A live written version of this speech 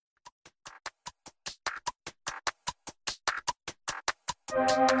Welcome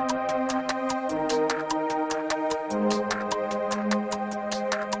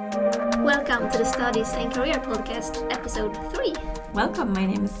to the Studies and Career Podcast, episode 3. Welcome, my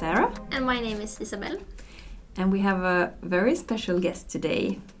name is Sarah. And my name is Isabel. And we have a very special guest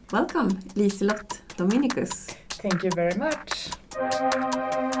today. Welcome, Liselott Dominicus. Thank you very much.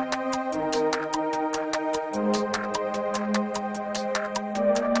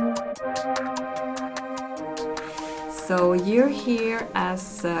 So you're here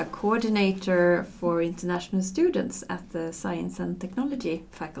as a coordinator for international students at the Science and Technology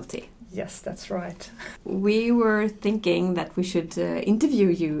faculty. Yes, that's right. We were thinking that we should interview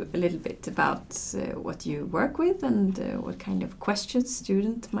you a little bit about what you work with and what kind of questions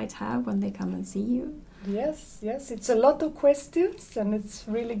students might have when they come and see you. Yes, it's a lot of questions, and it's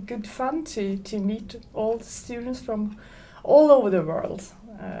really good fun to meet all the students from all over the world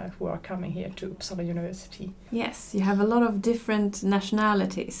who are coming here to Uppsala University. Yes, you have a lot of different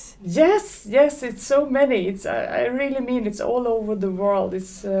nationalities. Yes, it's so many. I really mean it's all over the world.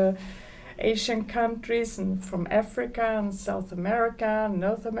 It's Asian countries and from Africa and South America,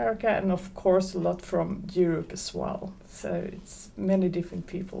 North America, and of course a lot from Europe as well. So it's many different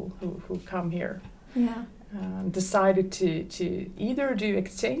people who come here. Yeah. Decided to either do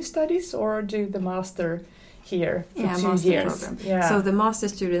exchange studies or do the master here for 2 years. Program. Yeah. So the master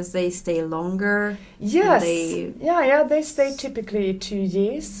students, they stay longer? Yes. They stay typically 2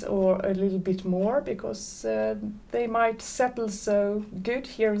 years or a little bit more because they might settle so good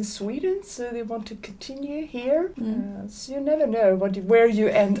here in Sweden, so they want to continue here. So you never know where you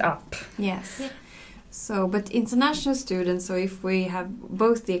end up. Yes. Yeah. So, but international students, so if we have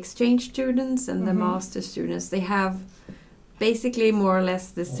both the exchange students and the master students, they have basically more or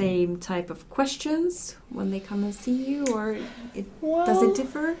less the same type of questions when they come and see you, or does it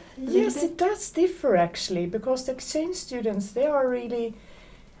differ? Yes, it does differ actually, because the exchange students, they are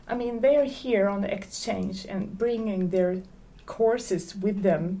here on the exchange and bringing their courses with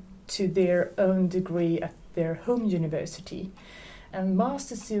them to their own degree at their home university. And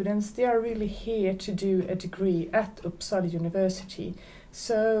master students, they are really here to do a degree at Uppsala University.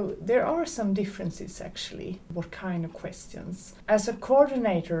 So there are some differences actually, what kind of questions. As a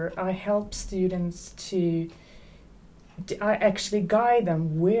coordinator, I help students I actually guide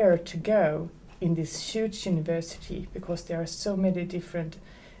them where to go in this huge university, because there are so many different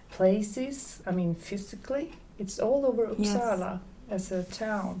places. Physically, it's all over Uppsala as a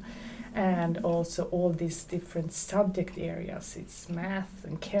town. And also all these different subject areas. It's math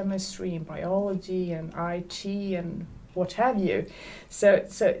and chemistry and biology and IT and what have you. So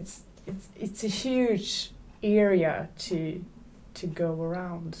it's a huge area to go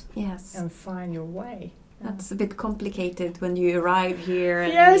around and find your way. That's a bit complicated when you arrive here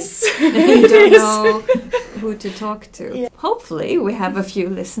and you don't know who to talk to. Yeah. Hopefully we have a few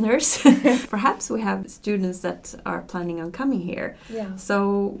listeners. Perhaps we have students that are planning on coming here. Yeah.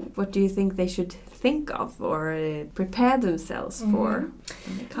 So what do you think they should think of or prepare themselves for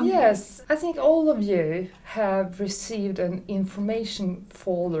when they come here? Yes, I think all of you have received an information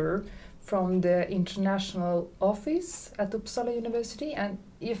folder from the international office at Uppsala University, and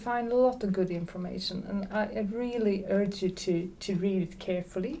you find a lot of good information, and I really urge you to read it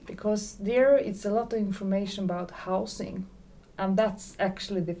carefully, because there it's a lot of information about housing, and that's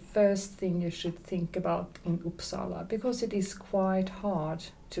actually the first thing you should think about in Uppsala, because it is quite hard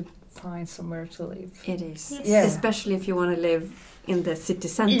to find somewhere to live. It is. Yes. Yeah. Especially if you want to live in the city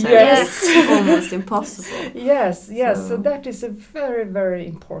center. Yes. It's almost impossible. Yes. So that is a very, very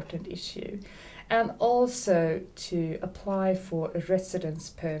important issue. And also to apply for a residence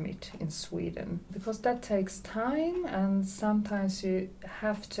permit in Sweden, because that takes time, and sometimes you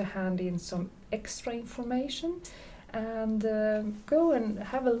have to hand in some extra information. And go and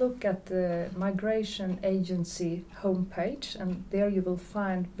have a look at the Migration Agency homepage, and there you will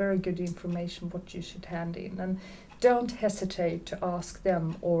find very good information what you should hand in. And don't hesitate to ask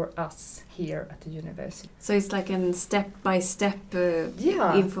them or us here at the university. So it's like a step-by-step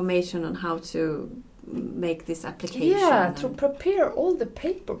information on how to make this application. Yeah, to prepare all the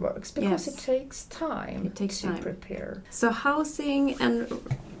paperwork, because it takes time. It takes time to prepare. So housing and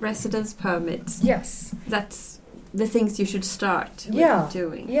residence permits. Yes. That's the things you should start with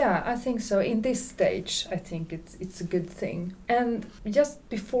doing. Yeah, I think so. In this stage, I think it's a good thing. And just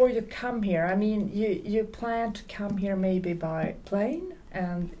before you come here, you plan to come here maybe by plane,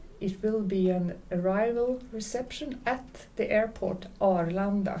 and it will be an arrival reception at the airport,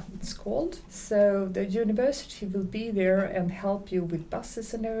 Arlanda it's called. So the university will be there and help you with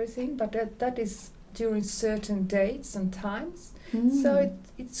buses and everything, but that is during certain dates and times. So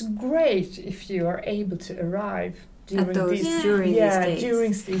it's great if you are able to arrive during during these days.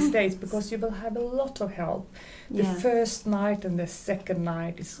 during these days, because you will have a lot of help. The Yeah. first night and the second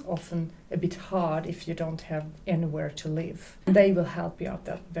night is often a bit hard if you don't have anywhere to live. They will help you out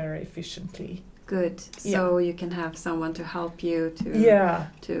that very efficiently. Good. So you can have someone to help you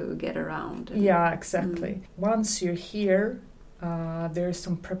to get around. Yeah, exactly. Once you're here, there's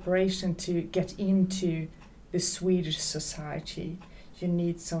some preparation to get into the Swedish society. You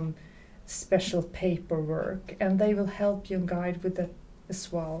need some special paperwork, and they will help you and guide with that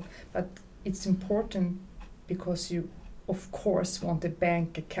as well. But it's important because you, of course, want a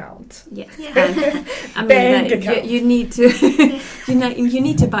bank account. Yes. Yeah. I mean, Bank account. you need to you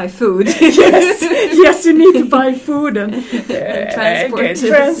need to buy food. Yes, you need to buy food and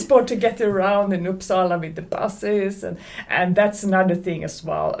transport to get around in Uppsala with the buses, and that's another thing as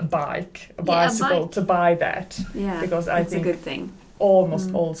well. A bicycle to buy that. Yeah, because I that's think a good thing.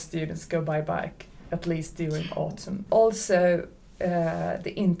 Almost all students go by bike, at least during autumn. Also,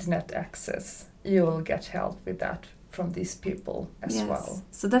 the internet access, you will get help with that from these people as well.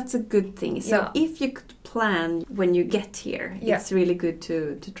 So that's a good thing. So if you could plan when you get here, it's really good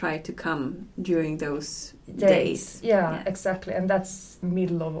to try to come during those days. Yeah, exactly. And that's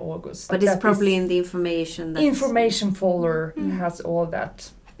middle of August. But it's probably in the information. Information folder has all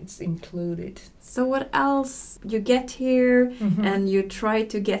that. It's included. So what else? You get here and you try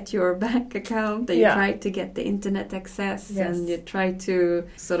to get your bank account, and you try to get the internet access, and you try to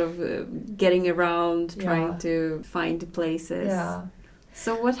sort of getting around, trying to find places. Yeah.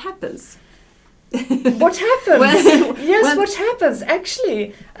 So what happens? What happens? What happens?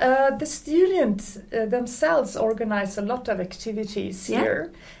 Actually, the students themselves organize a lot of activities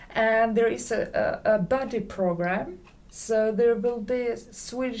here, and there is a buddy program. So there will be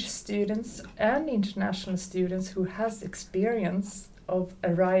Swedish students and international students who has experience of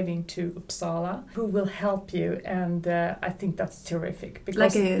arriving to Uppsala who will help you, and I think that's terrific.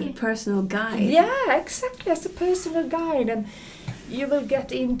 Because like a personal guide. Yeah, exactly, as a personal guide, and you will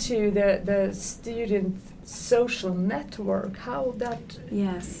get into the student social network, how that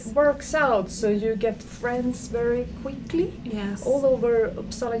works out, so you get friends very quickly all over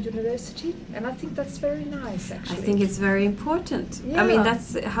Uppsala University, and I think that's very nice, actually. I think it's very important. I mean,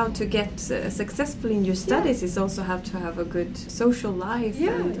 that's how to get successful in your studies is also have to have a good social life.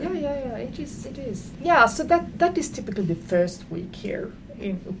 It is. Yeah, so that is typically the first week here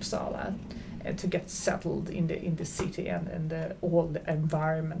in Uppsala, to get settled in the city and all the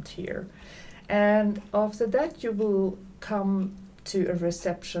environment here. And after that, you will come to a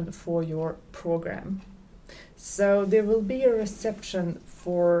reception for your program. So there will be a reception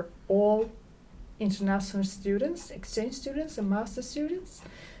for all international students, exchange students and master students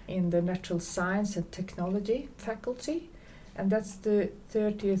in the natural science and technology faculty. And that's the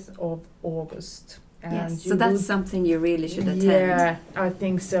 30th of August. And so that's something you really should attend. Yeah, I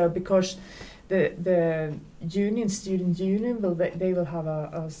think so, because the student union they will have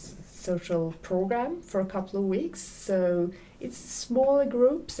a social program for a couple of weeks. So it's smaller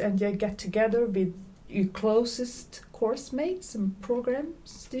groups, and you get together with your closest course mates and program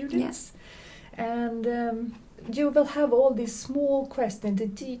students. And you will have all these small questions, the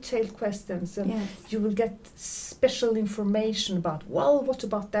detailed questions, and you will get special information about, what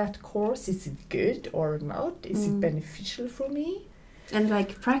about that course? Is it good or not? Is it beneficial for me? And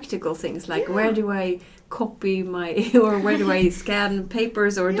like practical things, like where do I copy my, or where do I scan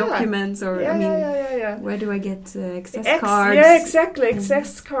papers or documents, or where do I get access cards? Yeah, exactly,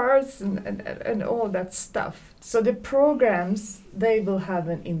 access cards and all that stuff. So the programs, they will have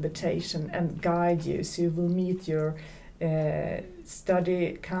an invitation and guide you. So you will meet your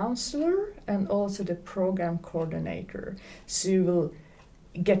study counselor and also the program coordinator. So you will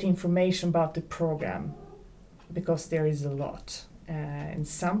get information about the program, because there is a lot. In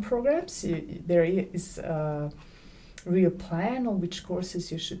some programs, there is a real plan on which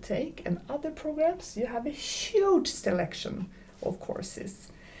courses you should take, and other programs, you have a huge selection of courses.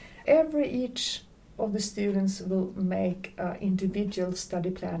 Each of the students will make an individual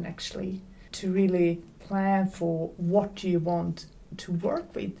study plan, actually, to really plan for what you want to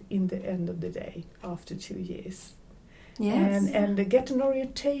work with in the end of the day after 2 years. Yes. And get an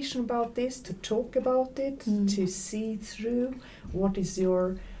orientation about this, to talk about it, to see through what is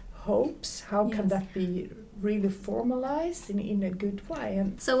your hopes, how can that be really formalized in a good way.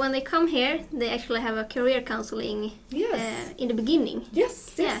 And so when they come here, they actually have a career counseling in the beginning.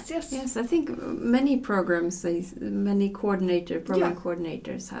 Yes. I think many programs, many program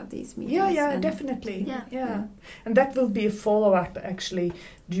coordinators have these meetings. Yeah, definitely. Yeah. And that will be a follow-up, actually,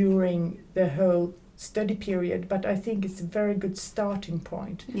 during the whole study period, but I think it's a very good starting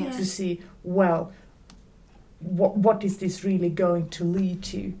point to see, what is this really going to lead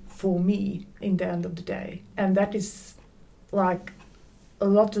to for me in the end of the day? And that is like a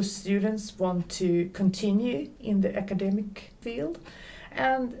lot of students want to continue in the academic field,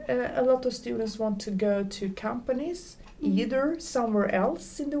 and a lot of students want to go to companies, either somewhere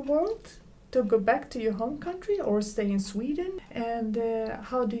else in the world, to go back to your home country or stay in Sweden. And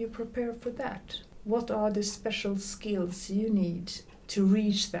how do you prepare for that? What are the special skills you need to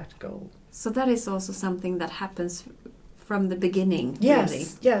reach that goal? So that is also something that happens from the beginning, Yes, really,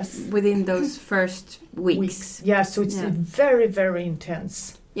 yes. within those first weeks. Yeah, so it's very, very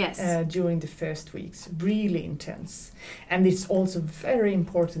intense. Yes. During the first weeks, really intense. And it's also very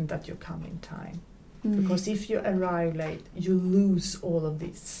important that you come in time. Because if you arrive late, you lose all of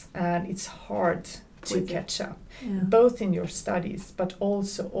this. And it's hard to catch up, both in your studies, but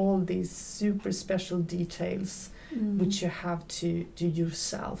also all these super special details which you have to do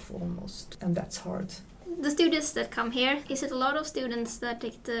yourself almost. And that's hard. The students that come here, is it a lot of students that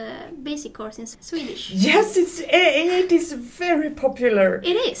take the basic course in Swedish? Yes, it is very popular.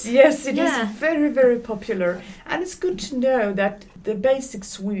 It is? Yes, it is very, very popular. And it's good to know that the basic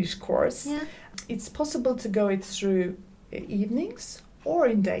Swedish course, it's possible to go it through evenings or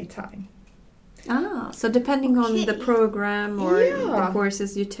in daytime. So depending on the program or the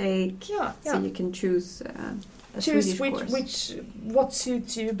courses you take, so you can choose a Swedish course. What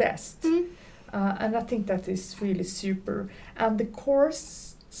suits you best. And I think that is really super. And the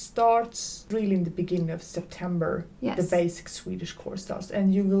course starts really in the beginning of September. Yes. The basic Swedish course starts.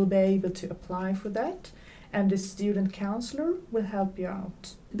 And you will be able to apply for that. And the student counselor will help you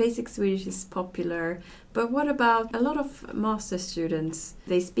out. Basic Swedish is popular, but what about a lot of master students?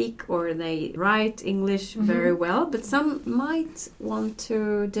 They speak or they write English very well, but some might want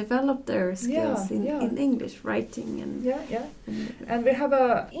to develop their skills in English, writing and... And we have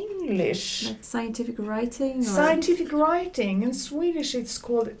a English... Like scientific writing? Scientific writing. In Swedish it's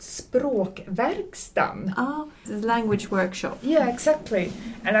called språkverkstan. The language workshop. Yeah, exactly.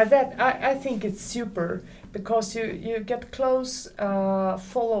 And I think it's super, because you get close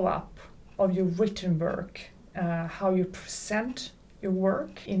follow-up of your written work, how you present your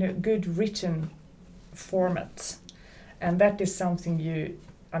work in a good written format. And that is something you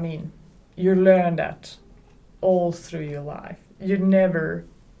learn that all through your life. You never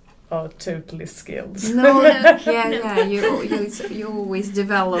are totally skilled. No, you always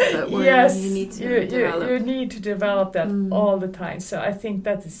develop it. Yes, you need to develop. You need to develop that all the time. So I think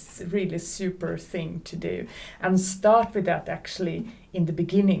that is really super thing to do, and start with that actually in the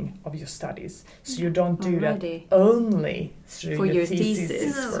beginning of your studies. So you don't do that only through your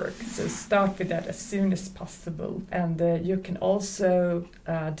thesis work. So start with that as soon as possible, and you can also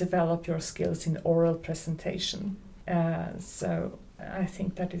develop your skills in oral presentation. So I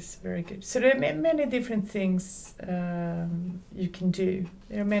think that is very good. So there are many different things you can do.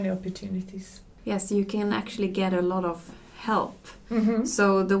 There are many opportunities. Yes, you can actually get a lot of help.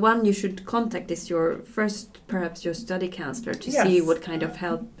 So the one you should contact is perhaps your study counselor to see what kind of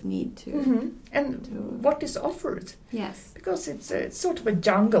help you need to... And what is offered. Yes. Because it's sort of a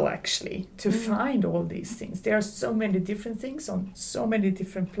jungle actually to find all these things. There are so many different things on so many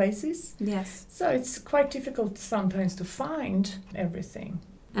different places. Yes. So it's quite difficult sometimes to find everything.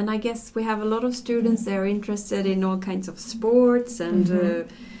 And I guess we have a lot of students that are interested in all kinds of sports and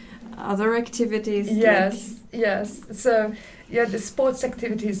other activities. Yes. So, the sports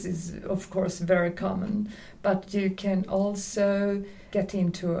activities is, of course, very common. But you can also get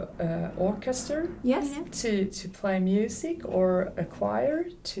into an orchestra to play music, or a choir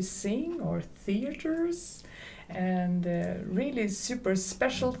to sing, or theaters. And really super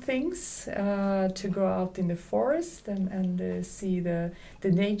special things to go out in the forest and see the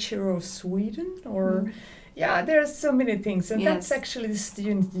nature of Sweden, or there are so many things, and that's actually the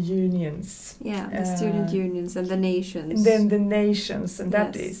student unions. Yeah, the student unions and the nations. And then the nations, and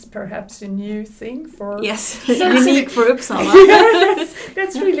that is perhaps a new thing for... Yes, unique for Uppsala.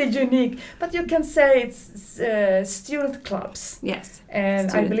 That's really unique. But you can say it's student clubs. Yes.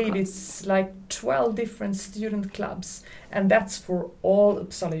 And I believe it's like 12 different student clubs, and that's for all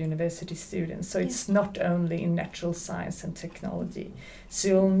Uppsala University students. So it's not only in natural science and technology. So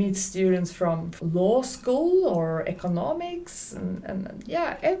you'll meet students from law school or economics, and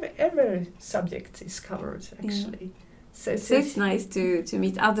every subject is covered actually. So it's nice to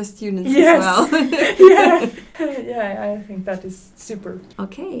meet other students as well. I think that is super.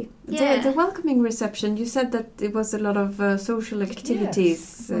 Okay. The welcoming reception, you said that it was a lot of social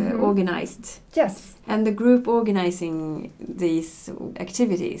activities organized. Yes. And the group organizing these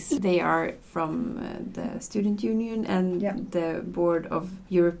activities, they are from the Student Union and the Board of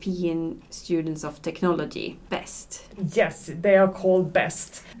European Students of Technology, BEST. Yes, they are called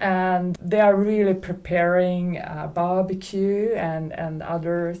BEST. And they are really preparing a barbecue and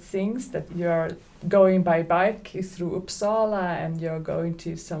other things that you are going by bike through Uppsala, and you're going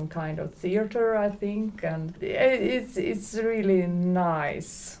to some kind of theater, I think, and it's really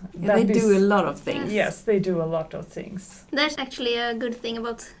nice. Yeah, they do a lot of things. Yes, they do a lot of things. That's actually a good thing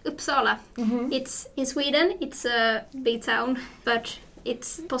about Uppsala. It's in Sweden, it's a big town, but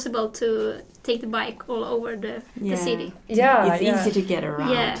it's possible to take the bike all over the city. Yeah, it's easy to get around.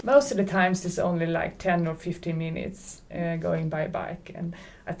 Yeah. Most of the times it's only like 10 or 15 minutes going by bike, and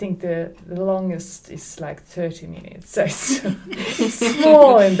I think the longest is like 30 minutes, so it's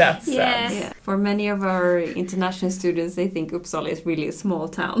small in that sense. Yeah. For many of our international students, they think Uppsala is really a small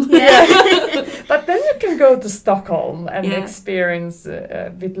town. Yeah. But then you can go to Stockholm and experience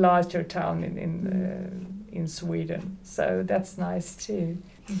a bit larger town in Sweden, so that's nice too.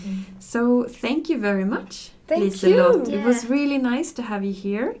 So thank you very much, Thank you. It was really nice to have you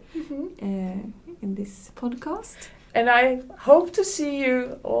here in this podcast. And I hope to see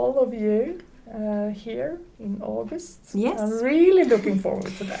you, all of you, here in August. Yes. I'm really looking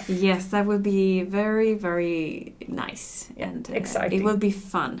forward to that. Yes, that will be very, very nice and exciting. It will be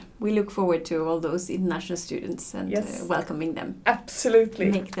fun. We look forward to all those international students and welcoming them.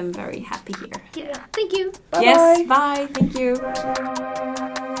 Absolutely. Make them very happy here. Yeah. Thank you. Bye-bye. Yes, bye. Thank you.